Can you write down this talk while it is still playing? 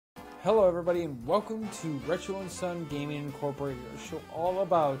Hello everybody and welcome to Retro and Son Gaming Incorporated, a show all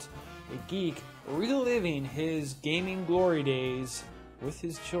about a geek reliving his gaming glory days with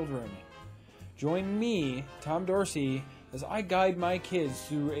his children. Join me, Tom Dorsey, as I guide my kids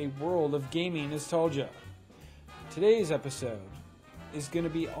through a world of gaming nostalgia. Today's episode is going to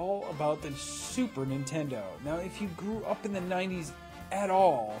be all about the Super Nintendo. Now, if you grew up in the 90s at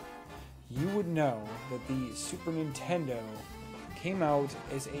all, you would know that the Super Nintendo came out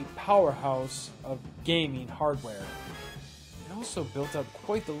as a powerhouse of gaming hardware. It also built up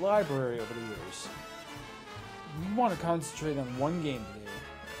quite the library over the years. We want to concentrate on one game today,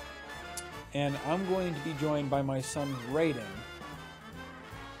 and I'm going to be joined by my son Raeden.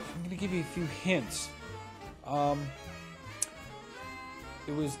 I'm going to give you a few hints.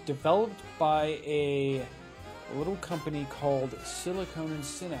 It was developed by a little company called Silicon and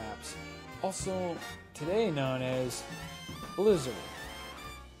Synapse, also today known as Blizzard.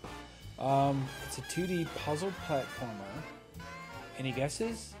 It's a 2D puzzle platformer. Any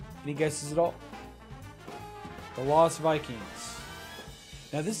guesses? Any guesses at all? The Lost Vikings.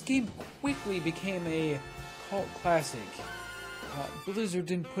 Now this game quickly became a cult classic. Blizzard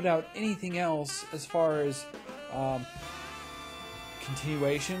didn't put out anything else as far as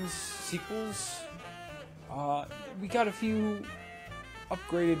continuations, sequels. We got a few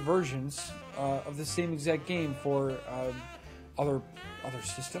upgraded versions of the same exact game for other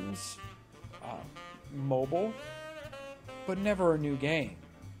systems, mobile, but never a new game.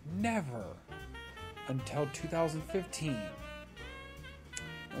 Never. Until 2015. It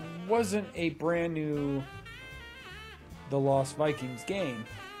wasn't a brand new The Lost Vikings game,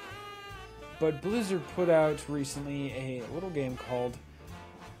 but Blizzard put out recently a little game called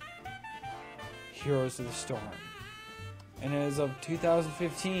Heroes of the Storm. And as of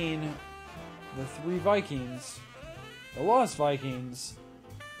 2015, the three Vikings, the Lost Vikings,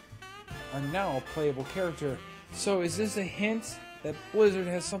 are now a playable character. So is this a hint that Blizzard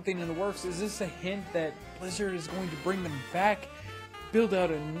has something in the works? Is this a hint that Blizzard is going to bring them back, build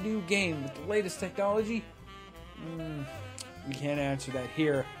out a new game with the latest technology? We can't answer that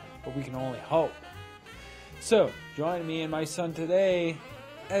here, but we can only hope. So, join me and my son today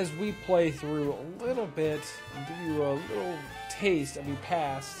as we play through a little bit and give you a little taste of the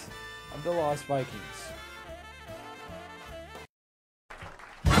past of the Lost Vikings.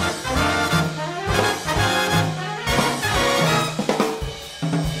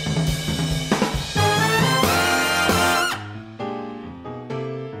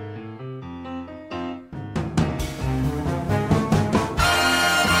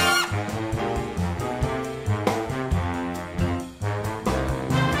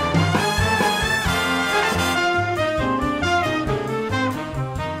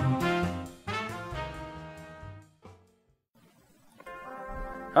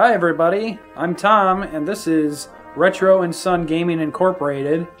 Hi everybody, I'm Tom, and this is Retro and Son Gaming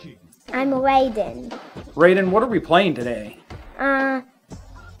Incorporated. I'm Raeden. Raeden, what are we playing today? The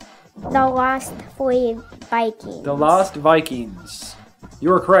Lost Vikings. The Lost Vikings. You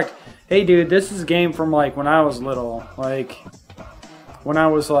were correct. Hey dude, this is a game from like when I was little. Like, when I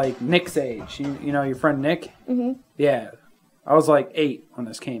was like Nick's age. You know your friend Nick? Mm-hmm. Yeah. I was like 8 when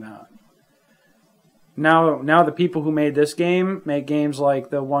this came out. Now the people who made this game make games like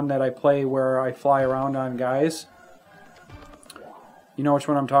the one that I play where I fly around on guys. You know which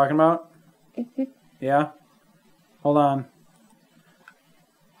one I'm talking about? Mm-hmm. Yeah? Hold on.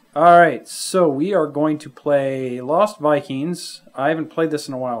 Alright, so we are going to play Lost Vikings. I haven't played this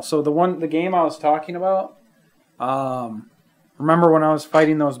in a while. So the game I was talking about, remember when I was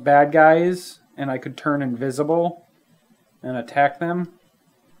fighting those bad guys and I could turn invisible and attack them?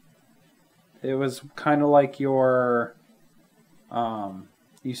 It was kind of like your,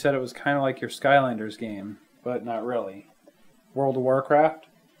 you said it was kind of like your Skylanders game, but not really. World of Warcraft?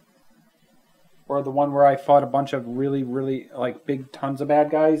 Or the one where I fought a bunch of really, really, like, big tons of bad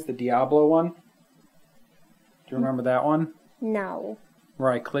guys, the Diablo one? Do you remember that one? No.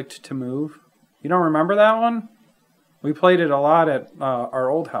 Where I clicked to move? You don't remember that one? We played it a lot at our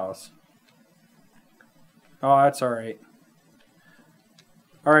old house. Oh, that's alright.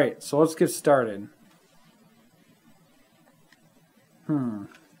 Alright, so let's get started. There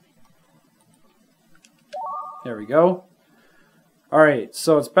we go. Alright,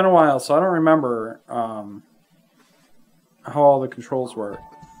 so it's been a while, so I don't remember how all the controls work.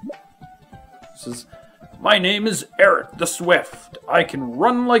 This is, my name is Eric the Swift. I can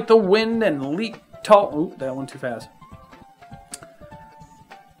run like the wind and leap tall. Oop, that went too fast.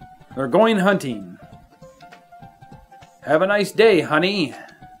 They're going hunting. Have a nice day, honey.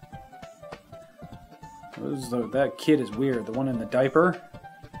 That kid is weird. The one in the diaper.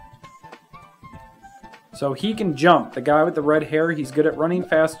 So he can jump. The guy with the red hair, he's good at running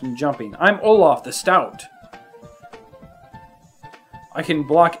fast and jumping. I'm Olaf the Stout. I can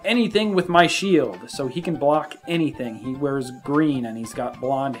block anything with my shield. So he can block anything. He wears green and he's got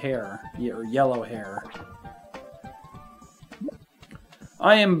blonde hair. Or yellow hair.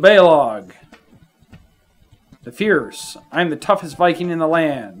 I am Balog the Fierce. I'm the toughest Viking in the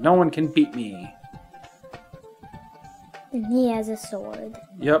land. No one can beat me. And he has a sword.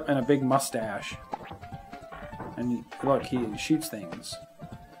 Yep, and a big mustache. And look, he shoots things.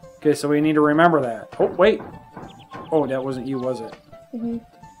 Okay, so we need to remember that. Oh, wait. Oh, that wasn't you, was it? Mm-hmm.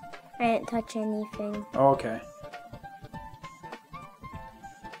 I didn't touch anything. Oh, okay.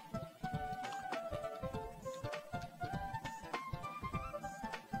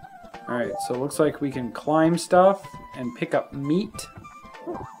 Alright, so it looks like we can climb stuff and pick up meat.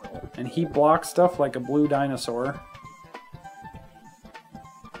 And he blocks stuff like a blue dinosaur.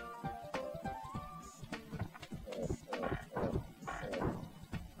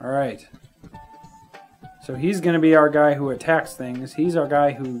 Alright. So he's going to be our guy who attacks things. He's our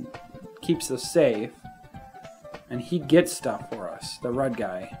guy who keeps us safe. And he gets stuff for us, the red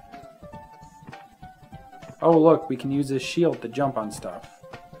guy. Oh, look, we can use his shield to jump on stuff.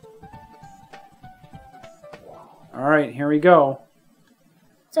 Alright, here we go.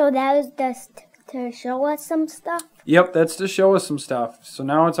 So that was just to show us some stuff? Yep, that's to show us some stuff. So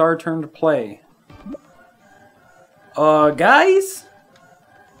now it's our turn to play. Guys?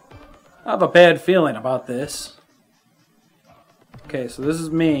 I have a bad feeling about this. Okay, so this is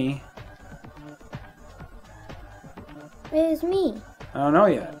me. Where's me? I don't know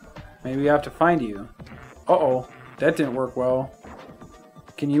yet. Maybe we have to find you. Uh-oh, that didn't work well.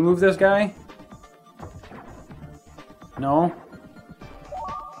 Can you move this guy? No?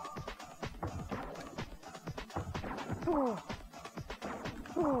 Oh.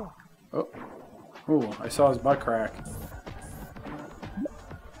 Ooh, I saw his butt crack.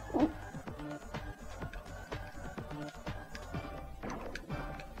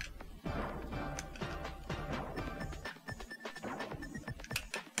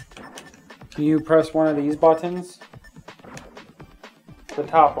 Can you press one of these buttons? The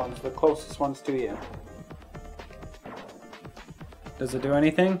top ones, the closest ones to you. Does it do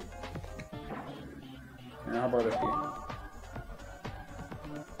anything? How about if you...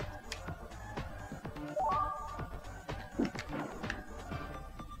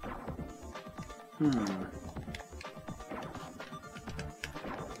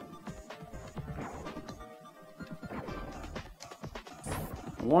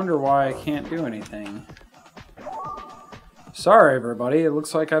 I wonder why I can't do anything. Sorry, everybody. It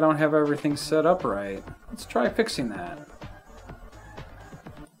looks like I don't have everything set up right. Let's try fixing that.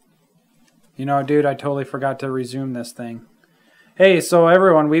 You know, dude, I totally forgot to resume this thing. Hey, so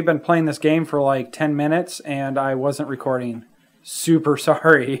everyone, we've been playing this game for like 10 minutes, and I wasn't recording. Super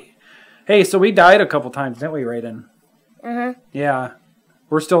sorry. Hey, so we died a couple times, didn't we, Raeden? Uh-huh. Yeah.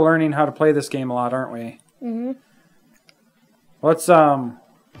 We're still learning how to play this game a lot, aren't we? Mm-hmm.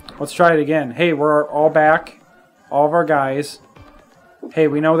 Let's try it again. Hey, we're all back. All of our guys. Hey,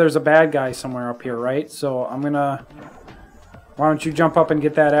 we know there's a bad guy somewhere up here, right? So I'm gonna... Why don't you jump up and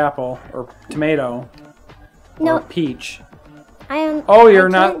get that apple, or tomato, No. or peach? Oh, you're I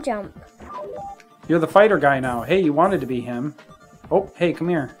not... can't jump. You're the fighter guy now. Hey, you wanted to be him. Oh, hey, come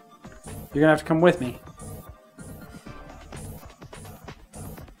here. You're gonna have to come with me.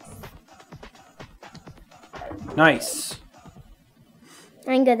 Nice.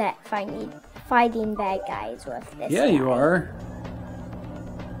 I'm good at fighting bad guys with this. Yeah, you are.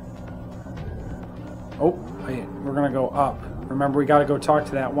 Oh, wait, we're gonna go up. Remember, we gotta go talk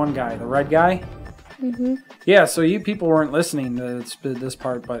to that one guy, the red guy. Mm-hmm. Yeah, so you people weren't listening to this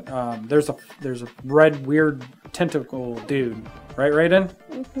part, but there's a red weird tentacle dude, right, Raeden?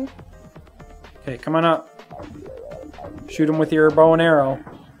 Mm-hmm. Okay, come on up. Shoot him with your bow and arrow.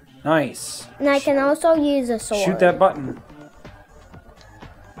 Nice. And I can also use a sword. Shoot that button.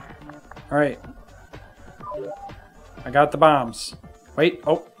 All right. I got the bombs. Wait.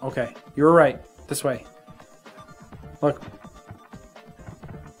 Oh, okay. You were right. This way. Look.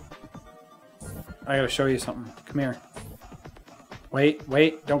 I gotta show you something. Come here. Wait,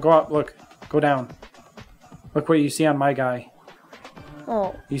 wait. Don't go up. Look. Go down. Look what you see on my guy.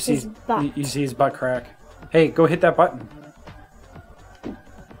 Oh, You see his butt. You see his butt crack. Hey, go hit that button.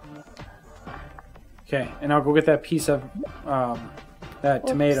 Okay, and I'll go get that piece of that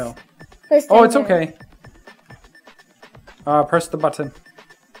tomato. Oh, it's okay. Press the button.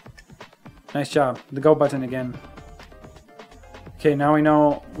 Nice job. The go button again. Okay, now we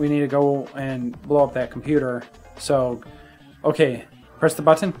know we need to go and blow up that computer. So, okay, press the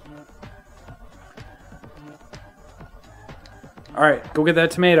button. Alright, go get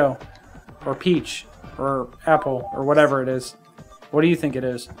that tomato. Or peach. Or apple. Or whatever it is. What do you think it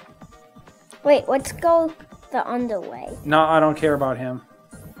is? Wait, let's go the underway. No, I don't care about him.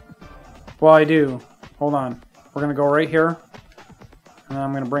 Well, I do. Hold on. We're going to go right here. And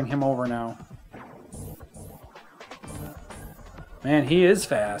I'm going to bring him over now. Man, he is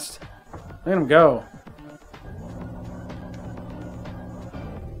fast. Look at him go.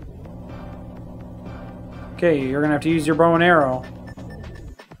 Okay, you're going to have to use your bow and arrow.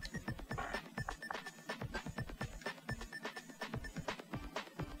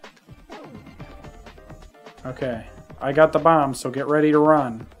 Okay, I got the bomb, so get ready to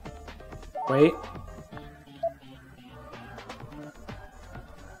run. Wait.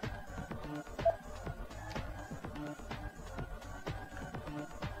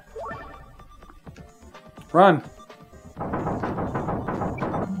 Run.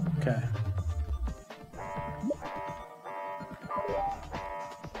 Okay.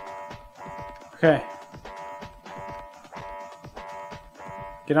 Okay.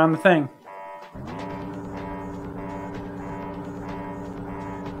 Get on the thing.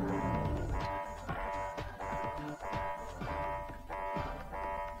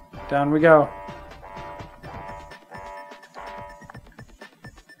 Down we go.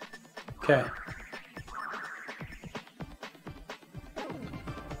 Okay.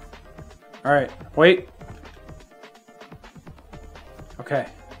 Alright, wait. Okay.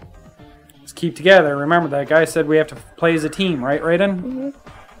 Let's keep together. Remember, that guy said we have to play as a team, right, Raeden? Mm-hmm.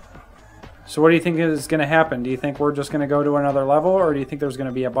 So what do you think is going to happen? Do you think we're just going to go to another level, or do you think there's going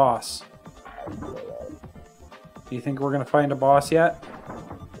to be a boss? Do you think we're going to find a boss yet?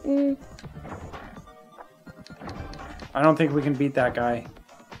 I don't think we can beat that guy.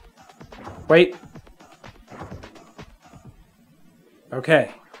 Wait.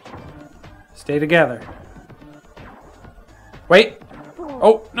 Okay. Stay together. Wait.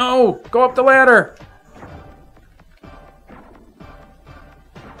 Oh, no! Go up the ladder!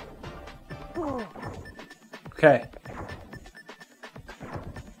 Okay.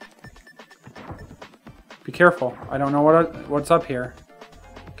 Be careful. I don't know what's up here.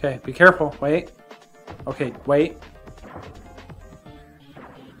 Okay, be careful. Wait. Okay, wait.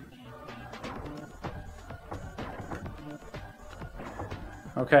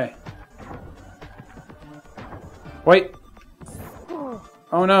 Okay. Wait.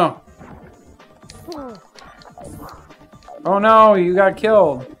 Oh no. Oh no, you got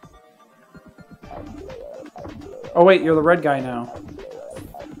killed. Oh wait, you're the red guy now.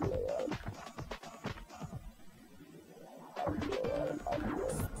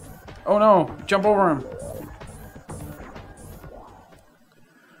 Oh no, jump over him.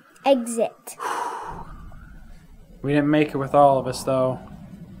 Exit. We didn't make it with all of us though.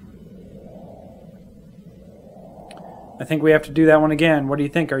 I think we have to do that one again. What do you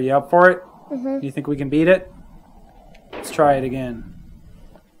think? Are you up for it? Mm-hmm. Do you think we can beat it? Let's try it again.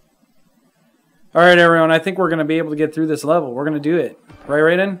 Alright everyone, I think we're going to be able to get through this level. We're going to do it. Right,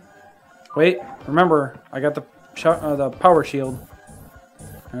 Raeden? Wait, remember, I got the power shield.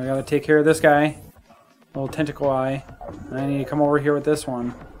 I got to take care of this guy. Little tentacle eye. And I need to come over here with this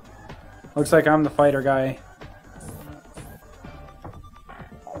one. Looks like I'm the fighter guy.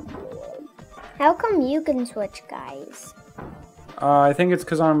 How come you can switch guys? I think it's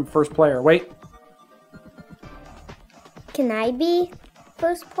because I'm first player. Wait. Can I be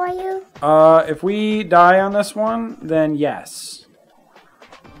first player? If we die on this one, then yes.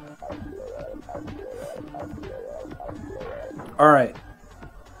 Alright.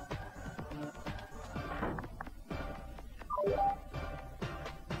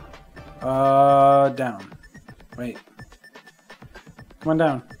 Down. Wait. Come on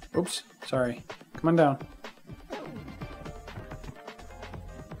down. Oops. Sorry. Come on down.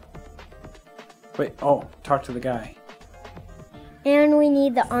 Wait. Oh, talk to the guy. And we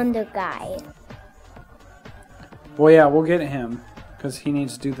need the under guy. Well, yeah, we'll get him. Because he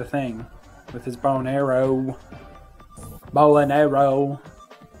needs to do the thing. With his bow and arrow. Bow and arrow.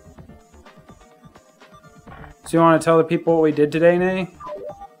 So you want to tell the people what we did today, Nay?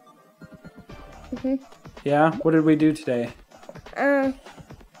 Mm-hmm. Yeah? What did we do today?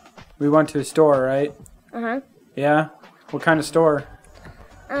 We went to a store, right? Uh-huh. Yeah? What kind of store?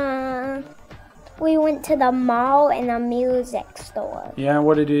 We went to the mall and a music store. Yeah,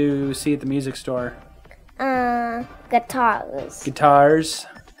 what did you see at the music store? Guitars. Guitars.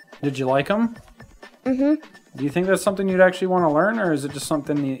 Did you like them? Mm-hmm. Do you think that's something you'd actually want to learn, or is it just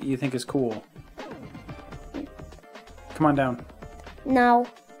something you think is cool? Come on down. No.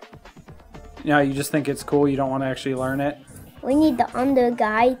 Yeah, you just think it's cool, you don't want to actually learn it? We need the under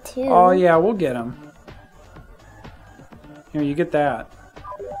guy, too. Oh, yeah, we'll get him. Here, you get that.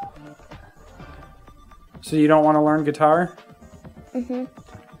 So you don't want to learn guitar? Mm-hmm.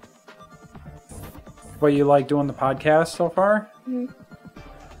 But you like doing the podcast so far? Mm-hmm.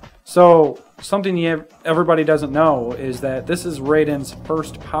 So, something everybody doesn't know is that this is Raeden's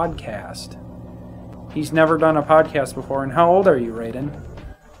first podcast. He's never done a podcast before. And how old are you,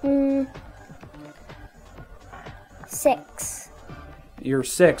 Raeden? 6. You're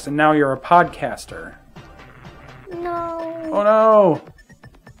 6, and now you're a podcaster. No. Oh no!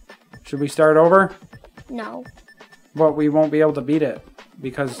 Should we start over? No. But we won't be able to beat it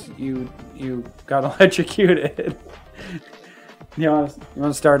because you got electrocuted. You want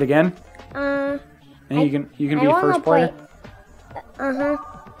to start again? And you can be first player. I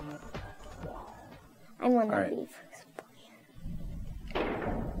want to All right. be first player.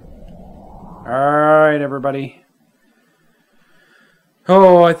 All right, everybody.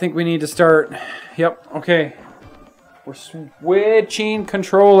 Oh, I think we need to start. Yep. Okay. We're switching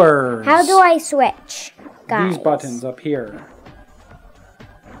controllers. How do I switch, guys? These buttons up here.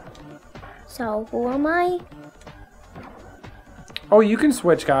 So, who am I? Oh, you can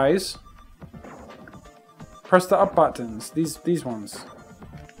switch, guys. Press the up buttons. These ones.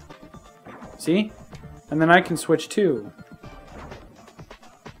 See? And then I can switch too.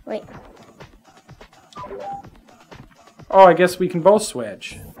 Wait. Oh, I guess we can both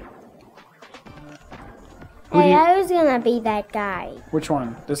switch. Hey, I was gonna be that guy. Which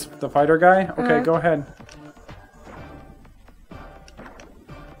one? The fighter guy? Okay, go ahead.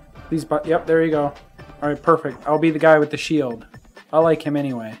 Yep, there you go. All right, perfect. I'll be the guy with the shield. I like him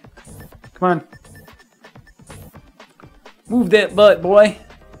anyway. Come on. Move that butt, boy.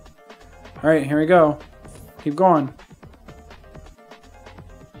 All right, here we go. Keep going.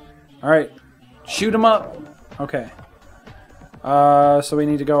 All right. Shoot him up. Okay. So we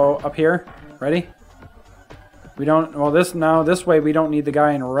need to go up here. Ready? We don't... Well, this way we don't need the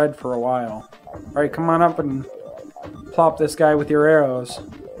guy in red for a while. All right, come on up and plop this guy with your arrows.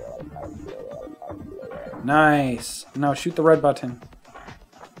 Nice. Now shoot the red button.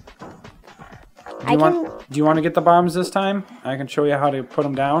 Do you want to get the bombs this time? I can show you how to put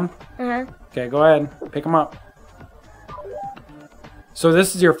them down. Okay, go ahead. Pick them up. So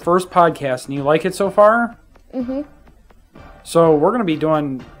this is your first podcast, and you like it so far? Mm-hmm. So we're going to be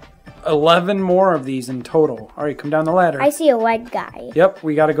doing 11 more of these in total. All right, come down the ladder. I see a red guy. Yep,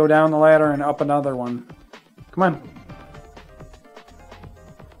 we got to go down the ladder and up another one. Come on.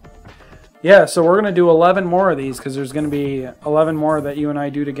 Yeah, so we're going to do 11 more of these because there's going to be 11 more that you and I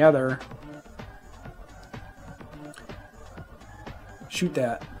do together. Shoot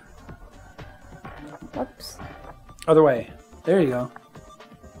that. Whoops. Other way. There you go.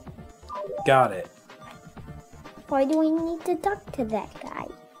 Got it. Why do we need to talk to that guy?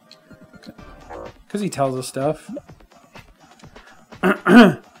 Because he tells us stuff.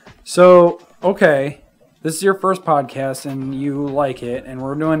 So, okay. This is your first podcast and you like it, and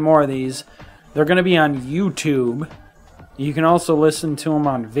we're doing more of these. They're going to be on YouTube. You can also listen to them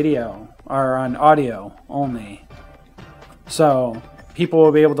on video, or on audio only. So, people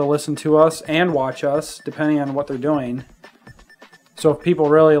will be able to listen to us and watch us, depending on what they're doing. So if people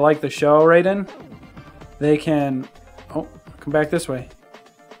really like the show, Raeden, they can... Oh, come back this way.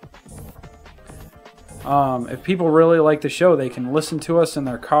 If people really like the show, they can listen to us in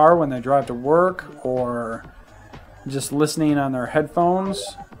their car when they drive to work, or just listening on their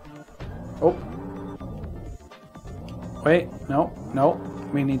headphones. Oh. Wait, no.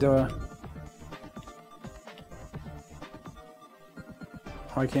 We need to...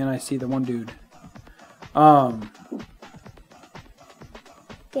 Why can't I see the one dude?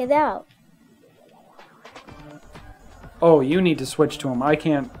 Get out. Oh, you need to switch to him. I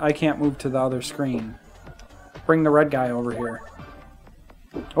can't move to the other screen. Bring the red guy over here.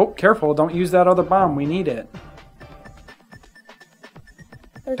 Oh, careful. Don't use that other bomb. We need it.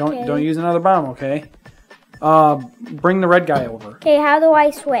 Okay. Don't use another bomb, okay? Bring the red guy over. Okay, how do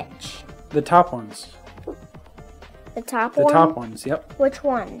I switch? The top ones. The top The one? top ones, yep. Which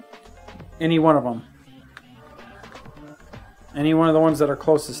one? Any one of them. Any one of the ones that are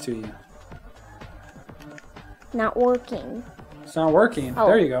closest to you. Not working. It's not working. Oh.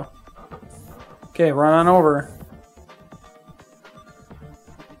 There you go. Okay, run on over.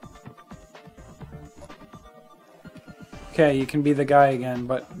 Okay, you can be the guy again,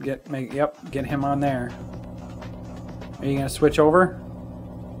 but get him on there. Are you gonna switch over?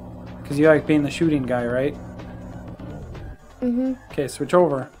 Because you like being the shooting guy, right? Mm-hmm. Okay, switch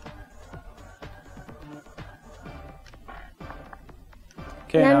over.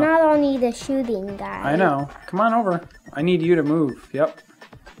 Okay, I'm now. not only the shooting guy. I know. Come on over. I need you to move. Yep.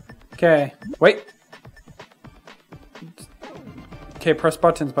 Okay. Wait. Okay, press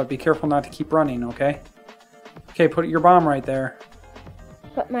buttons, but be careful not to keep running, okay? Okay, put your bomb right there.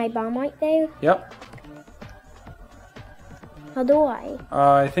 Put my bomb right there? Yep. How do I?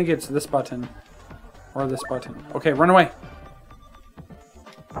 I think it's this button. Or this button. Okay, run away.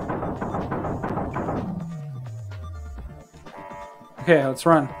 Okay, let's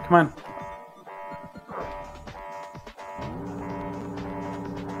run. Come on.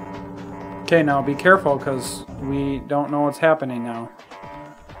 Okay, now be careful because we don't know what's happening now.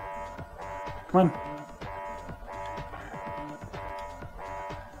 Come on.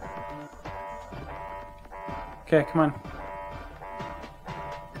 Okay, come on.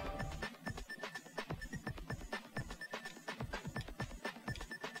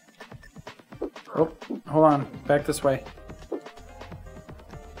 Oh, hold on. Back this way.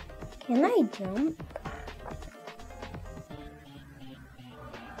 Can I jump?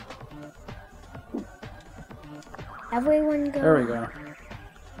 Everyone go. There we go.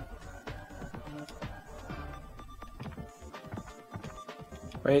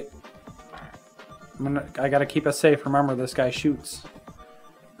 Wait. I gotta keep us safe. Remember, this guy shoots.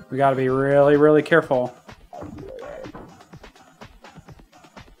 We gotta be really, really careful.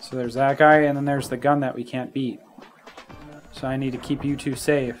 So there's that guy, and then there's the gun that we can't beat. So I need to keep you two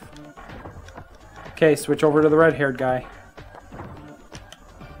safe. Okay, switch over to the red-haired guy.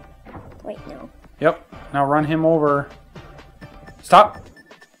 Wait, no. Yep. Now run him over. Stop!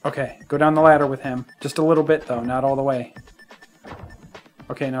 Okay, go down the ladder with him. Just a little bit, though, not all the way.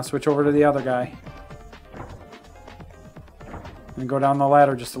 Okay, now switch over to the other guy. And go down the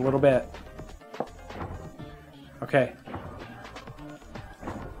ladder just a little bit. Okay.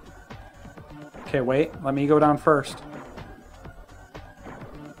 Okay, wait. Let me go down first.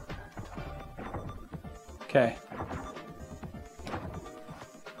 Okay.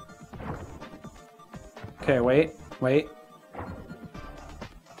 Okay, wait. Wait.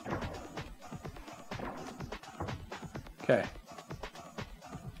 Okay.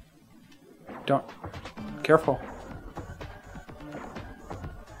 Don't... Careful.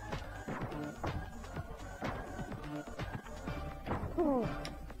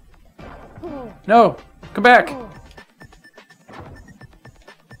 No! Come back!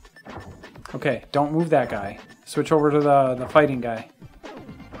 Okay, don't move that guy. Switch over to the fighting guy.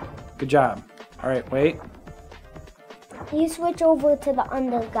 Good job. Alright, wait. You switch over to the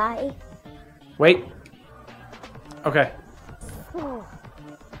under guy. Wait. Okay.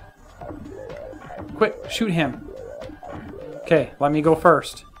 Quick, shoot him. Okay, let me go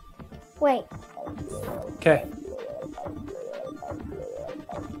first. Wait. Okay.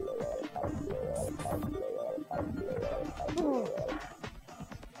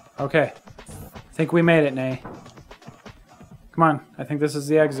 Okay. I think we made it, Nay. Come on. I think this is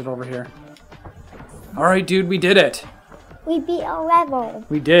the exit over here. Alright, dude, we did it. We beat a level.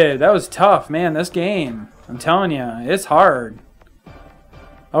 We did. That was tough, man. This game. I'm telling you, it's hard.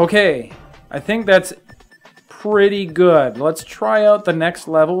 Okay. I think that's pretty good. Let's try out the next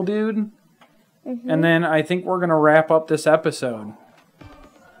level, dude. And then I think we're going to wrap up this episode.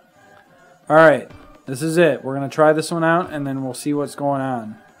 Alright. This is it. We're going to try this one out, and then we'll see what's going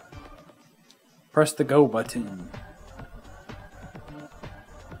on. Press the go button.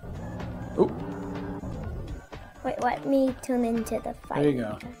 Oh. Wait, let me turn into the fight. There you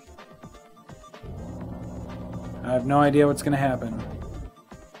go. I have no idea what's going to happen.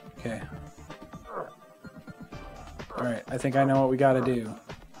 Okay. Alright, I think I know what we got to do.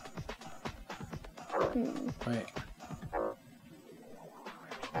 Wait.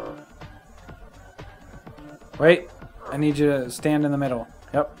 Wait. I need you to stand in the middle.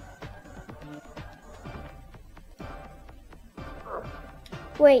 Yep.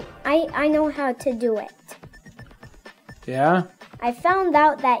 Wait, I know how to do it. Yeah? I found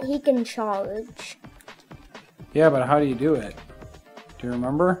out that he can charge. Yeah, but how do you do it? Do you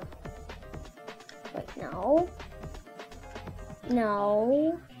remember? Wait, no.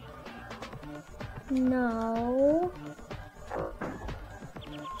 No. No.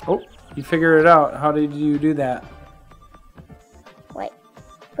 Oh, you figured it out. How did you do that? Wait.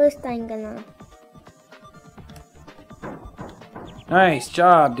 First I'm gonna... Nice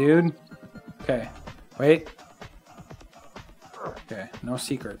job, dude. Okay, wait. Okay, no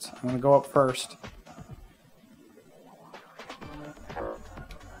secrets. I'm gonna go up first.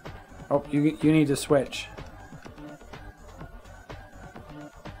 Oh, you need to switch.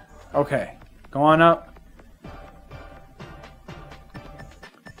 Okay, go on up.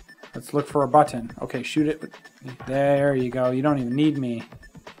 Let's look for a button. Okay, shoot it. There you go. You don't even need me.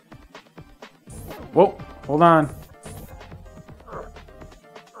 Whoa, hold on.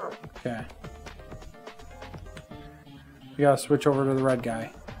 Okay. You gotta switch over to the red guy.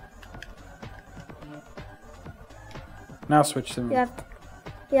 Now switch to him.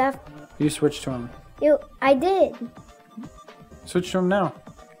 You switch to him. I did. Switch to him now.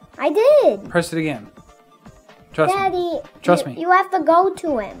 I did. Press it again. Trust Daddy, me. Trust me. You have to go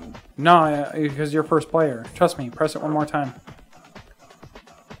to him. No, because you're first player. Trust me. Press it one more time.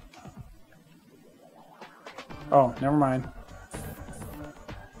 Oh, never mind.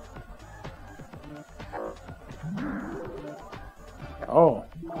 Oh.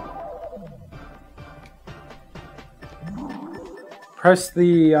 Press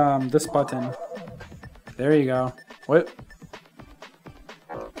the this button. There you go. What?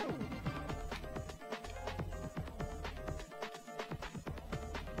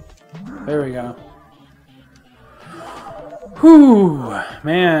 There we go. Whew,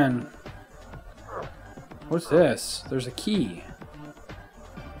 man. What's this? There's a key.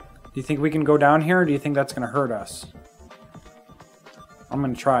 Do you think we can go down here, or do you think that's going to hurt us? I'm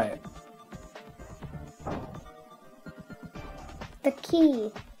going to try it. The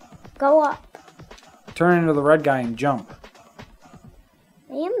key. Go up. Turn into the red guy and jump.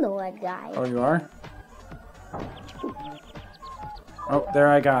 I am the red guy. Oh, you are? Oh, there,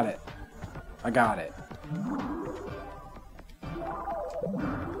 I got it. I got it.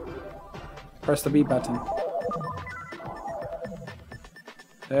 Press the B button.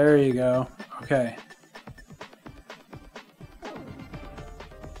 There you go. Okay.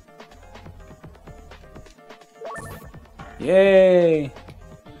 Yay!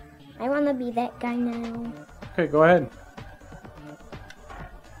 I want to be that guy now. Okay, go ahead.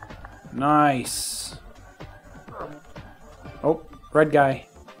 Nice. Oh, red guy.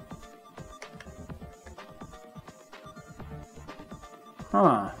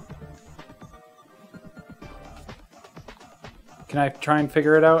 Huh. Can I try and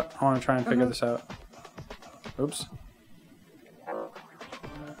figure it out? I want to try and figure this out. Oops.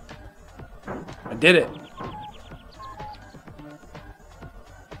 I did it.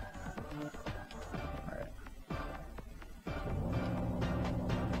 Alright.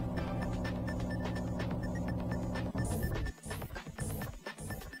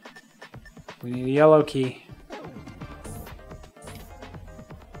 We need a yellow key.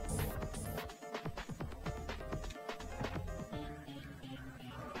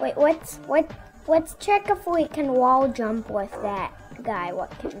 Wait, let's check if we can wall jump with that guy.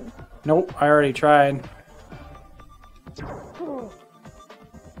 What can? Nope, I already tried.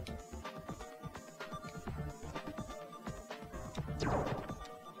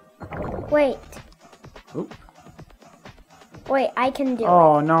 Wait. Oop. Wait, I can do it.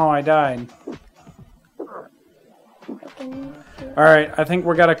 Oh no, I died. Alright, I think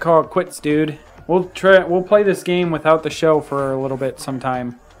we're gonna call it quits, dude. We'll play this game without the show for a little bit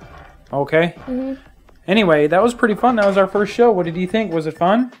sometime. Okay? Anyway, that was pretty fun. That was our first show. What did you think? Was it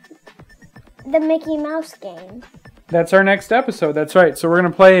fun? The Mickey Mouse game. That's our next episode. That's right. So we're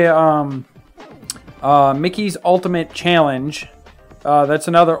going to play Mickey's Ultimate Challenge. That's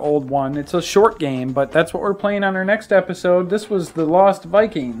another old one. It's a short game, but that's what we're playing on our next episode. This was the Lost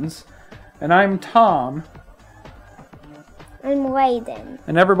Vikings. And I'm Tom. I'm Raeden.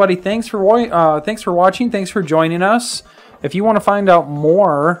 And everybody, thanks for watching. Thanks for joining us. If you want to find out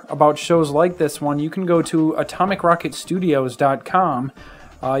more about shows like this one, you can go to atomicrocketstudios.com.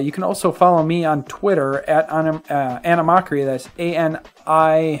 You can also follow me on Twitter at Animockery. That's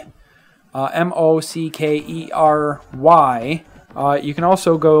ANIMOCKERY. You can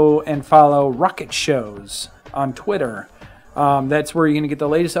also go and follow Rocket Shows on Twitter. That's where you're going to get the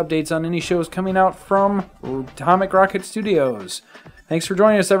latest updates on any shows coming out from Atomic Rocket Studios. Thanks for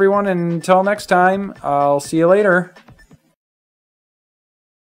joining us, everyone, and until next time, I'll see you later.